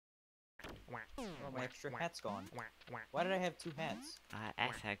Oh, my extra hat's gone. Why did I have 2 hats?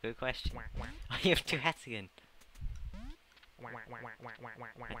 Ask that good question. Oh, you have 2 hats again.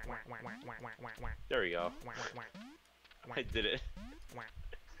 There we go. I did it.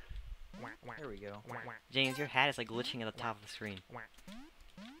 There we go. James, your hat is like glitching at the top of the screen.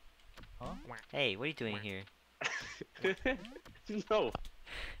 Huh? Hey, what are you doing here? No.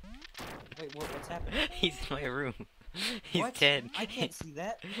 Wait, what's happening? He's in my room. He's What? dead. I can't see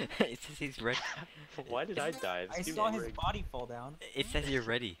that. It says he's ready. Why did I die? This I game saw is his rigged. body fall down. It says you're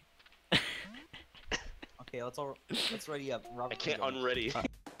ready. Okay, let's ready up. Robert, I can't go. unready.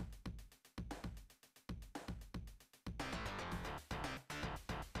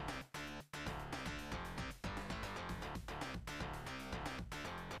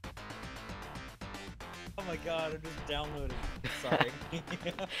 Oh my god, I'm just downloading. Sorry.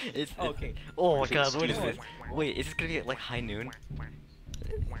 It's Okay. Oh my Okay, god, what is excuse this? me. Wait, is this gonna be at like high noon?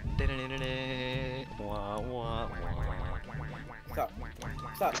 Wah, wah, wah. Stop.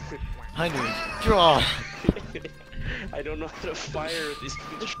 Stop. High noon. Draw! I don't know how to fire these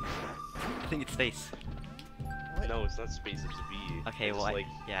controls. I think it's space. No, it's not space, it's V. Okay, It's well, like,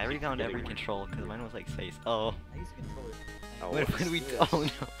 yeah, I already found every getting- control because mine was like space. Oh. I use controllers. Oh, What what do is we this? Oh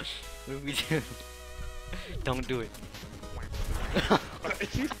no. What do we do? Don't do it.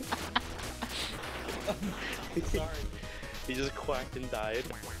 Sorry. He just quacked and died.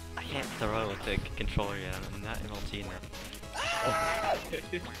 I can't throw with the controller yet. I'm not MLG enough.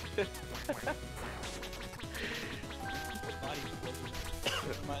 Body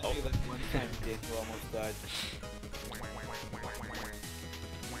reminds Oh. me of that one time Daniel almost died.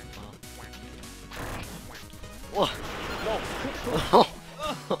 Whoa. No!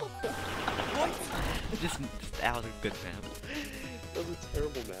 What? Just that was a good map. That was a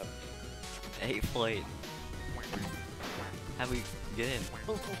terrible map. Hey, Floyd. How do we get in?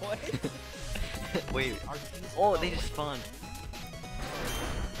 What? Wait. Our keys Oh, fell. they just spawned.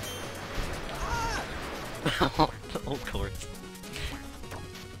 Ah! Of course.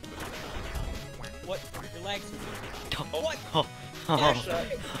 What? Your legs. What? Airshot.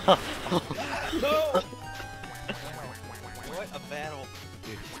 No! What a battle.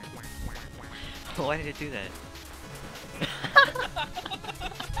 Dude. Why did it do that?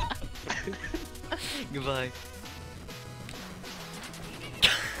 Goodbye.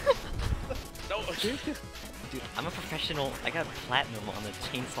 No! Dude, I'm a professional. I got platinum on the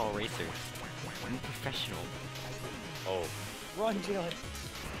Chainsaw Racer. I'm a professional. Oh. Run, Jalen.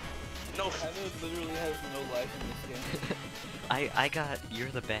 No! Tyler literally has no life in this game. I got You're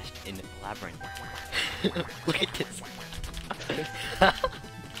the Best in Labyrinth. Look at this.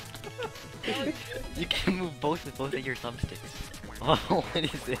 You can move both with both of your thumbsticks. Oh, what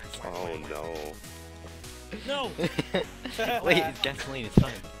is this? Oh no. No! Wait, it's gasoline, it's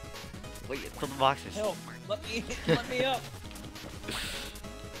fine. Wait, fill the boxes. Help! Let me up!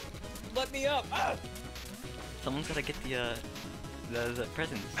 Let me up! Ah! Someone's gotta get the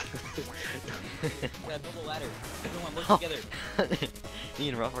presents. Yeah, build a ladder. Everyone work Oh. together. Me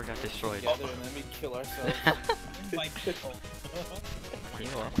and Rubber got destroyed. Together and then we kill ourselves. Invite people. You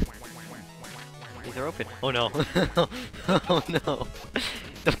know what? Hey, they're open. Oh no. Oh no.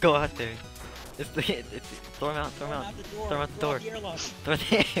 Don't go out there. It's throw them out, throw them out. Throw 'em out the door. airlock. Throw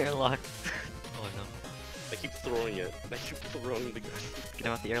the airlock. Oh no. I keep throwing it. I keep throwing the gun. Get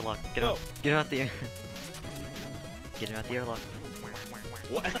him out the airlock. Get him No. out. Get him out the air. Get him out the airlock.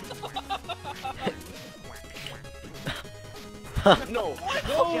 What? No!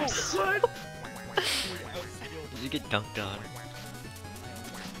 No! Yes! Did you get dunked on?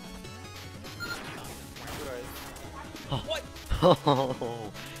 Oh. What?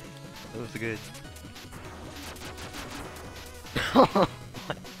 Oh, that was good. What?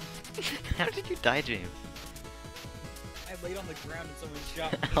 How did you die, James? I laid on the ground and someone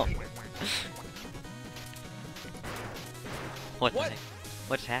shot Ow. me. What? What? The heck?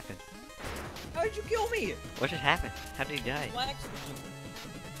 What just happened? How did you kill me? What just happened? How did he die? Black.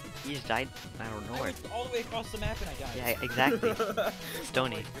 He just died out of I nowhere. was all the way across the map and I died. Yeah, exactly.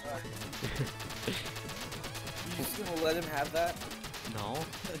 Stony. You just gonna let him have that? No.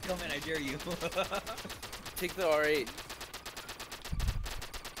 Come in, I dare you. Take the R8.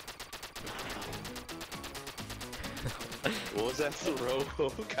 What was that throw,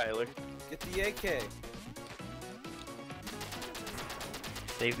 Kyler? Get the AK.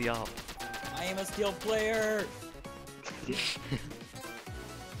 Save the op. I am a skilled player.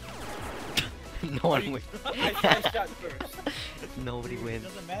 No one wins. I shot first. Nobody It wins.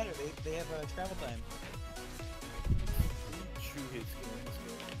 doesn't matter. They have travel time. Chew his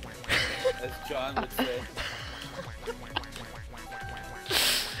skin. As John would say.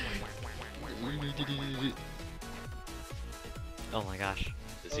 Oh my gosh.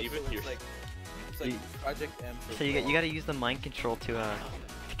 Is he even so here? it's like You- Project M. For So you Paul. gotta use the mind control to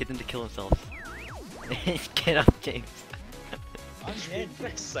get them to kill themselves. Get up, James. I'm dead. I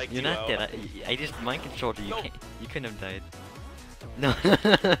psyched You're you not out. dead. I just mind controlled you. You No. can't. You couldn't have died. No.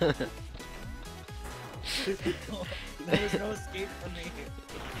 There was no escape for me.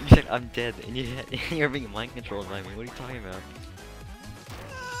 You said I'm dead, and you're being mind controlled by me. What are you talking about?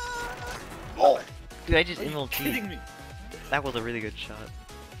 Oh! Dude, I just Are you MLG. kidding me? That was a really good shot.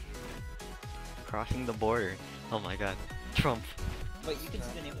 Crossing the border. Oh my god. Trump. Wait, you can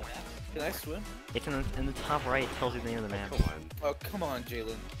see the name of the map? Can I swim? It's in the top right. It tells you the name of the map. Come on. Oh, come on,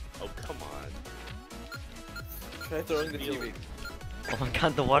 Jalen. Oh, come on. Try throwing the Really? TV. Oh my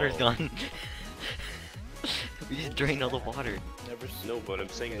god, the water's Oh. gone. We just drained all the water. Never No, but I'm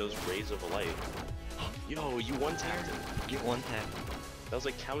saying those rays of light. Yo, you one-tapped him. Get one tap. That was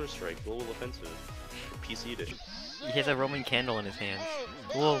like Counter-Strike, Global Offensive. PC edition. He has a Roman candle in his hands.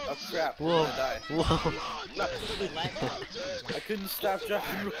 Whoa. Oh crap, I'm Whoa. gonna die. Whoa. I couldn't stop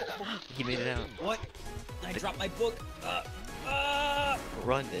dropping roll. He made it out. What? I dropped my book.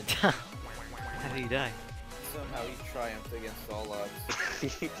 Run it. How did he die? Somehow he triumphed against all odds.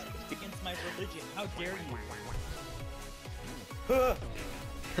 Against my religion. How dare you? Huh.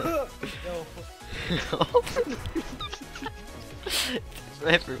 Huh. No. It's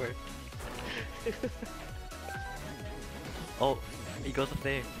everywhere. Oh, he goes up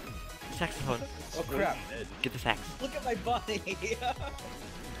there. Saxophone. Oh crap. Get the sax. Look at my body.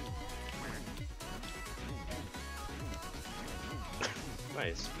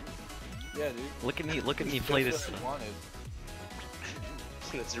 Nice. Yeah, dude. Look at me Just play what this. I wanted.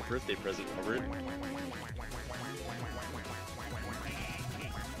 That's your birthday present, Albert.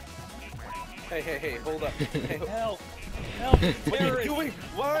 Hey, hold up. Hey, Help! Help! what are you Terrorists! doing?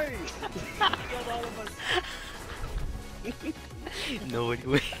 Why? Killed all of us. Nobody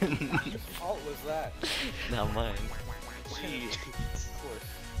wins. Whose fault was that? Not mine. Jeez.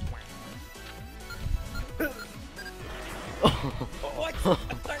 Of course. Oh. What?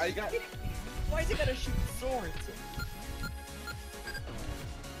 I got- Why is he gotta shoot swords?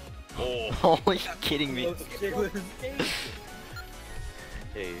 Oh, Oh, you're kidding me. Oh, Jalen.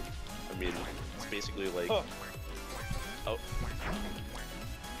 hey. I mean, it's basically like... Huh. Oh,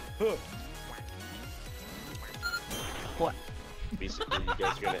 Huh. What? basically you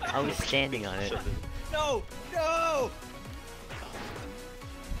guys are gonna... I was standing on it. Shut the- No! No!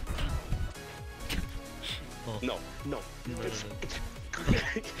 Oh. No, no. No.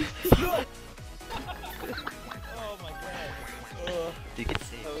 No! Oh my god. You can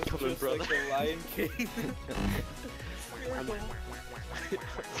see. That was Come on, just brother. like the Lion King.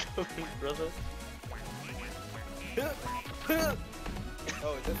 Brother?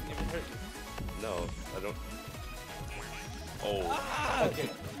 Oh, it doesn't even hurt you. No, I don't... Oh. Ah! Okay,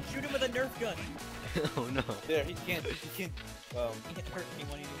 Shoot him with a Nerf gun. Oh no. there, he can't, He can't hurt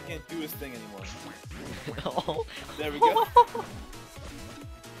anyone he anymore. can't do his thing anymore. Oh. There we go.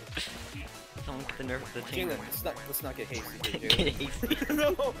 Someone get the nerve of the team. Jalen, let's not get hasty here, Get Jalen. hasty. No!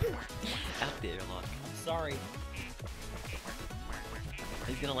 Out there, lock. I'm sorry.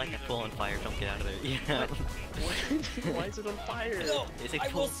 He's gonna light that pool on fire. Don't get out of there. Yeah. Why is it on fire? No! It's a I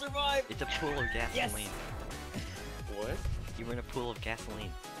pool. will survive! It's a pool of gasoline. What? You were in a pool of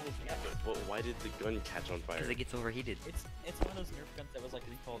gasoline But why did the gun catch on fire? because it gets overheated. It's one of those Nerf guns that was like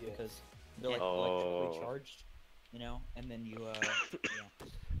recalled Yeah. because they're like Oh. electrically charged, you know, and then you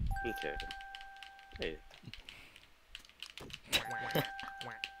yeah. Okay. Hey.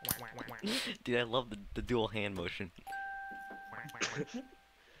 Dude, I love the dual hand motion.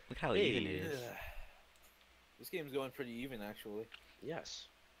 Look how even it is. Ugh. This game's going pretty even, actually. Yes.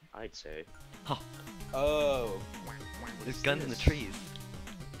 I'd say. Oh. There's guns in the trees.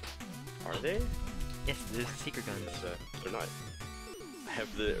 Are they? Yes, there's secret guns. They're not. I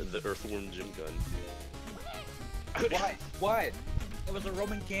have the earthworm gym gun. Why? Why? It was a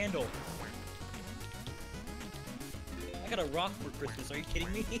Roman candle. I got a rock for Christmas. Are you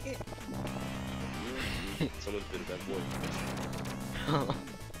kidding me? Someone's been a bad boy.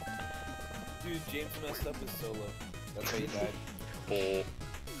 Dude, James messed up his solo. That's why he died. Oh.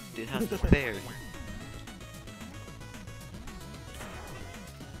 Dude, how's this fair?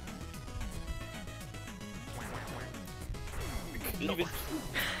 No.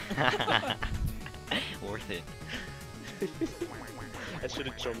 Worth it. I should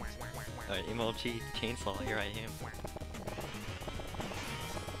have jumped. Alright, MLG chainsaw, here I am.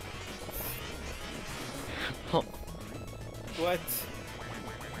 Oh, What?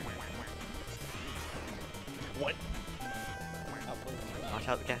 What? oh Watch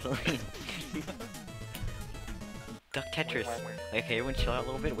out, the gasoline. Duck Tetris. Okay, everyone chill out a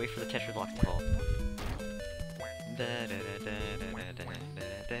little bit. Wait for the Tetris lock to call.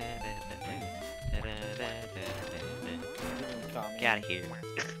 Get out of here.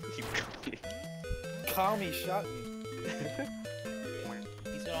 Kami shot me.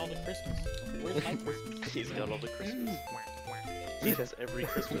 He's got all the Christmas. Where's my Christmas? He's got all the Christmas. He has every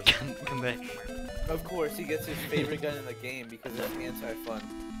Christmas. Come back. Of course, he gets his favorite gun in the game because it's anti-fun.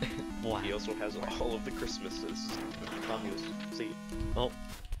 Wow. He also has all of the Christmases. Communist. See? Oh.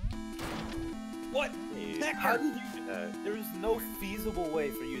 What? Hey, How did you? uh, There is no feasible way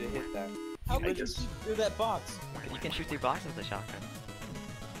for you to hit that. How I could you guess- shoot through that box? You can shoot through boxes with a shotgun.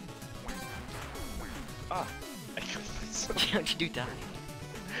 ah! I killed myself. Don't you do die?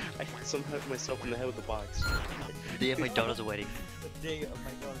 I somehow hit myself in the head with the box. The day of my daughter's wedding. The day of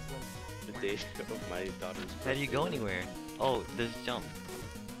my daughter's wedding. The day of my daughter's How do you go anywhere? Oh, there's jump.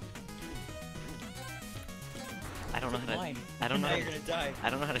 I don't know how to. Mine. I don't know. Now How you're gonna die. I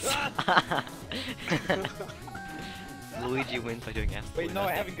don't know how to. Luigi wins by doing absolutely Wait, no, I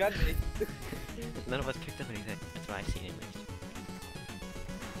nothing. haven't gotten any. None of us picked up anything. That's what I've seen at least.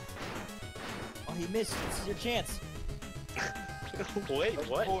 Oh, he missed. This is your chance. Wait, Of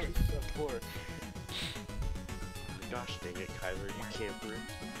what? course, of course. Gosh dang it, Kyler, you camper.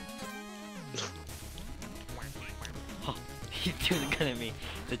 Oh, he's doing the gun at me.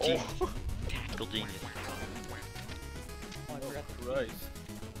 The genius. Tactical genius. Oh, I forgot the Christ.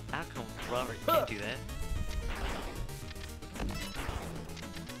 How come, Robert, you can't do that?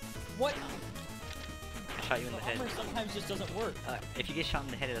 What? I shot you in the The head. armor sometimes just doesn't work. If you get shot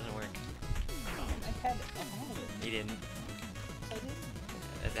in the head, it doesn't work. I had a helmet. You didn't. Yes, I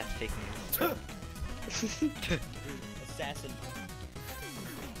did. That's fake news. Assassin.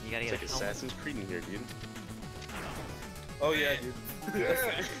 You gotta It's get like a helmet. Assassin's Creed in here, dude. Oh yeah, dude.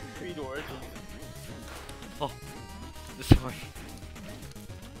 Creed Origins. Oh, the sword.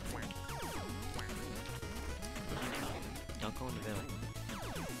 Don't go in the middle.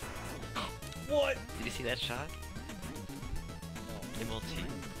 What? Did you see that shot? MLT.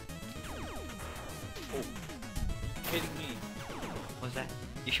 Kidding me. What was that?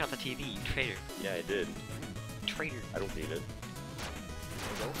 You shot the TV, you traitor. Yeah, I did. Traitor. I don't need it.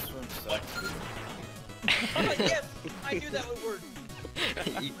 Don't swim sucks, dude. Yes! I knew that would work.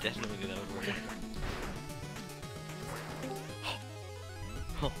 You definitely knew that would work.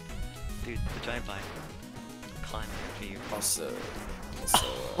 Oh, dude, the giant bike. Climb to you. Also,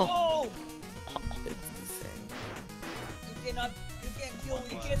 Oh! it's the thing. You cannot. You can't kill me.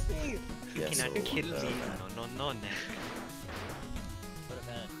 You can't see. You Yeah, cannot so, kill me. No, no, no,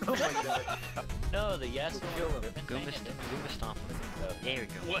 Oh my god. No, the yes Kill him. Goomba stomp. There we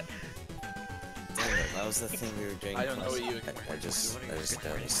go. What? Damn it, that was the thing we were doing. I don't know plus what you I just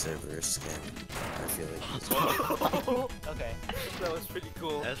got a server skin. I feel like it's Okay. That was pretty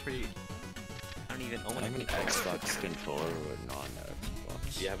cool. That was pretty. I don't even own I'm an it. Xbox controller with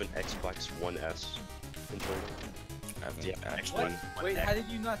non-Xbox. Do you have an Xbox One S controller? I haven't Yeah, actually. Wait, how did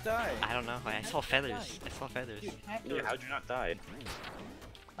you not die? I don't know. I saw feathers. I saw feathers. Dude, hacker. Yeah, how'd you not die?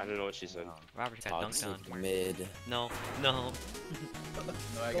 I don't know what she said. Robert got dunked on. Toxic mid. No, no. No,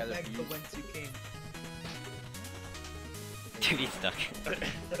 I Go got back to abused. whence you came. Dude, he's stuck.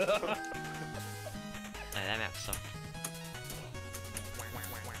 That map sucked.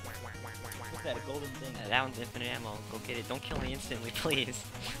 What's that, a golden thing? That one's infinite ammo. Go get it. Don't kill me instantly, please.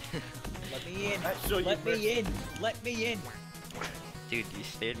 Let me in. Show you Let first. me in. Let me in. Dude, you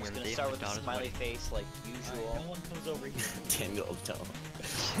spared me I'm on just the gonna day start of with my a daughter's smiley wedding. face like No usual. Oh. one comes over here. Tingle toe.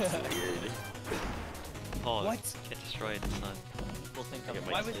 Weird. Oh, What? get destroyed, son. People think I'm Yeah, a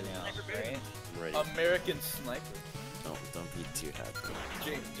why monster would now, sniper be- right? Right. American sniper. Don't be too happy.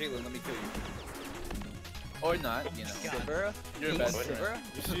 Jalen, let me kill you. Or not, you know. Sabura? You're a King bad What? friend. Sabura?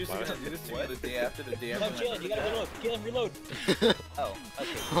 You're seriously What? gonna do this to me the day after the day No, after? Jalen, you gotta reload. Kill him, reload. Oh,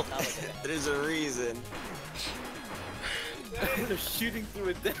 okay. Not like that. There's a reason. They're shooting through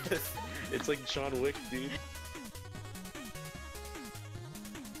a desk. It's like John Wick, dude.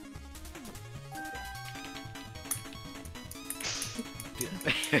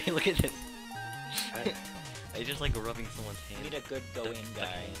 Dude, look at this. I just like rubbing someone's We hand. need a good go in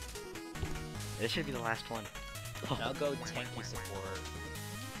guy. This should be the last one. Oh, Now go tanky support.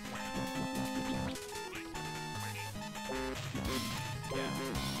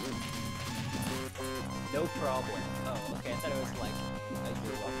 No problem. Oh, okay. I thought it was like I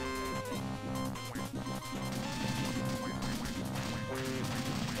grew up with everything.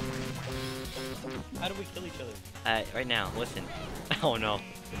 How do we kill each other? right now, listen. Oh no.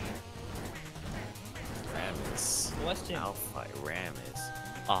 Ramis. Question. Alpha Ramis.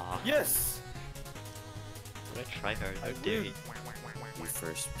 Aw, Yes! what a tryhard. I How dare win. you. You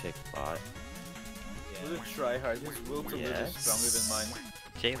first pick bot. What a tryhard. His will to live is Yes. stronger than mine.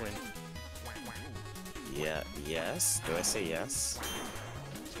 Jalen. Yeah, yes? Do I say yes?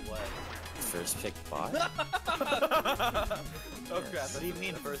 To what? First pick bot? Oh crap, What that's do you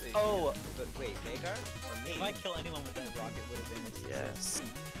mean? the first eight. Oh, but wait, Vagar? Or me? If I kill anyone with that rocket, would have been a success.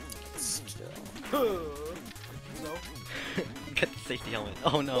 Yes. Still. No. Get the safety helmet.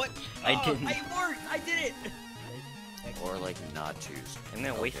 Oh no. What? I Oh, didn't. It worked! I did it! Or like not choose. I'm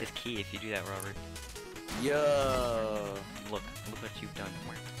gonna waste Okay. this key if you do that, Robert. Yo. Look what you've done.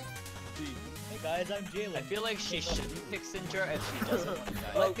 Hey guys, I'm Jalen. I feel like she shouldn't pick Syndra if she doesn't want to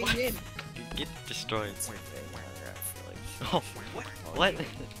die. Let me in! Get destroyed. It's okay. I feel like she- Oh, what? Okay.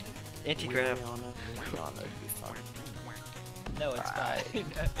 Anti-grav. Rihanna? Rihanna would be fun. No, it's fine.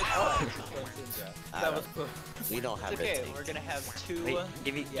 It's fine. She's going Syndra. That was close. We don't have It's okay, it. we're gonna have two. Wait,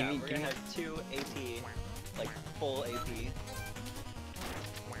 give me, yeah, we're give gonna me. have two AP, like full AP.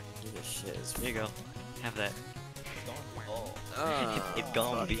 This shit is Here you go. Have that. Oh. It's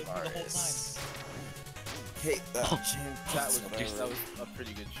gone, B. The whole time. Hate that Oh. gym. That was Whatever. a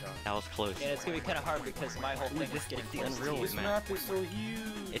pretty good shot. That was close. And it's gonna be kind of hard because my whole thing is this getting is the close to Unreal you. This map. map is so huge.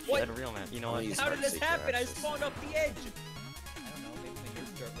 It's What? the Unreal map. You know I'll what? use How did this Mercy happen? I Crashes. spawned off the edge! I don't know, maybe my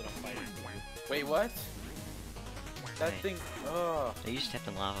nerf started on fire. Wait, what? That Right. thing. Oh, You just stepped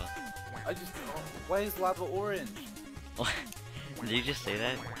in lava. I just. Oh, why is lava orange? Did you just say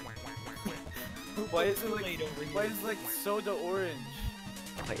that? Why is it like? Kool-Aid over here. Why is like soda orange?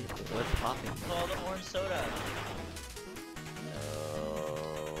 Wait, what's popping? Oh, the orange soda.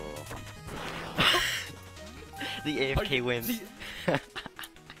 Oh. The Are AFK you- wins. See-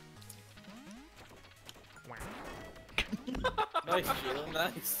 Nice, Jalen,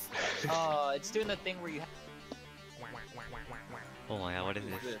 nice. Oh, it's doing the thing where you Oh my god, what is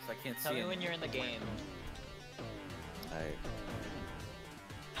What is this? this? I can't tell see me it. when you're in the game.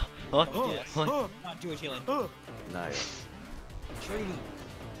 What? Yes. What? Not do it, Jalen. Nice. Trading.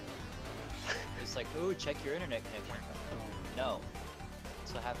 It's like, ooh, check your internet connection. No.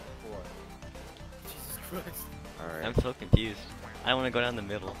 That's what happened before. Jesus Christ. Alright. I'm so confused. I want to go down the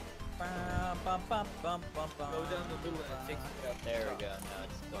middle. Bum, bum, bum, bum, bum, bum. Go down the middle and it takes you out. There we go. Now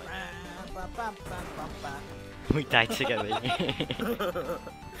it's going. Bum, bum, bum, bum, bum. We died together. That's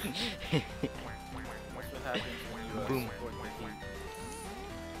what happens when you Boom. support the team.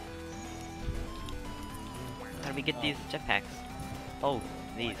 How do we get these jetpacks? Oh,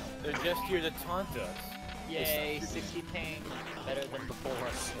 these. They're just here to taunt us. Yay, 60 ping. Better than before.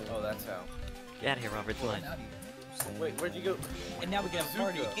 Oh, that's how. Get out of here, Robert. It's mine. Wait, where'd you go? And now we can have a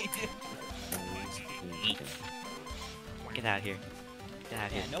party. Eat. Get out of here. Get out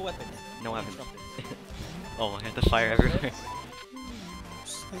of Yeah, here. no weapons. No weapons. Trumpet. Oh my god, the fire everywhere.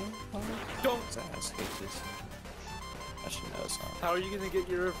 Don't! I should know song. How are you gonna get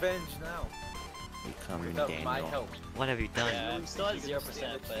your revenge now? Become Without Daniel. my help. What have you done? Yeah, I'm still at You 0%, can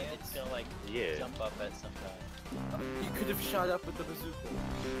stand a but chance. it's gonna like Yeah. jump up at some time. You could have shot up with the bazooka.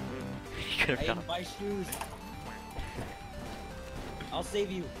 You could I have shot am my shoes. I'll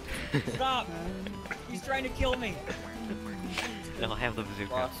save you. Stop! He's trying to kill me. No, I have the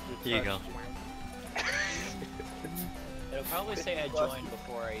bazooka. Lost your Here you go. touch. It'll probably say I Lost joined your-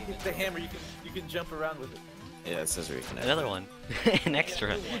 before I even. Hit the hammer, you can jump around with it. Yeah, it says reconnect. Another one. An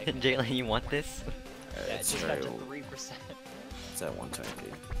extra. Jalen, you want this? Yeah, it It's just got to very- 3%. It's at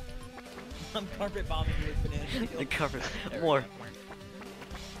 120. I'm carpet bombing you with banana The peel. cover. There we More. go.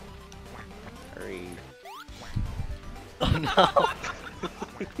 Hurry. Oh no!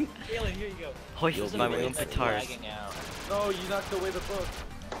 Jalen, here you go. Hoist You'll my be own waiting for petars. Lagging out. No, you knocked away the book.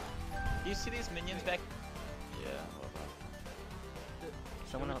 Do you see these minions back? Yeah.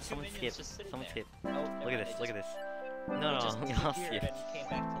 Someone There were else, two someone minions skip. just sitting Someone there. skip. Oh, never Look at mind, this, they look at just- this. they No, just no, I'll disappeared skip. and came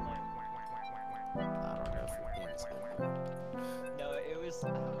back to life. I don't know if we're being No, it was. I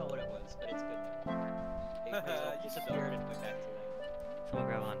don't know what it was, but it's good. It You disappeared and went back to life. Someone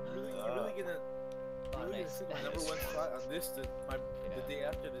grab on. You're really gonna. Oh, You're really nice. gonna take my number one spot on this the day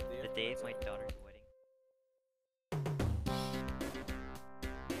after the day The after day that's of my all. daughter's wedding.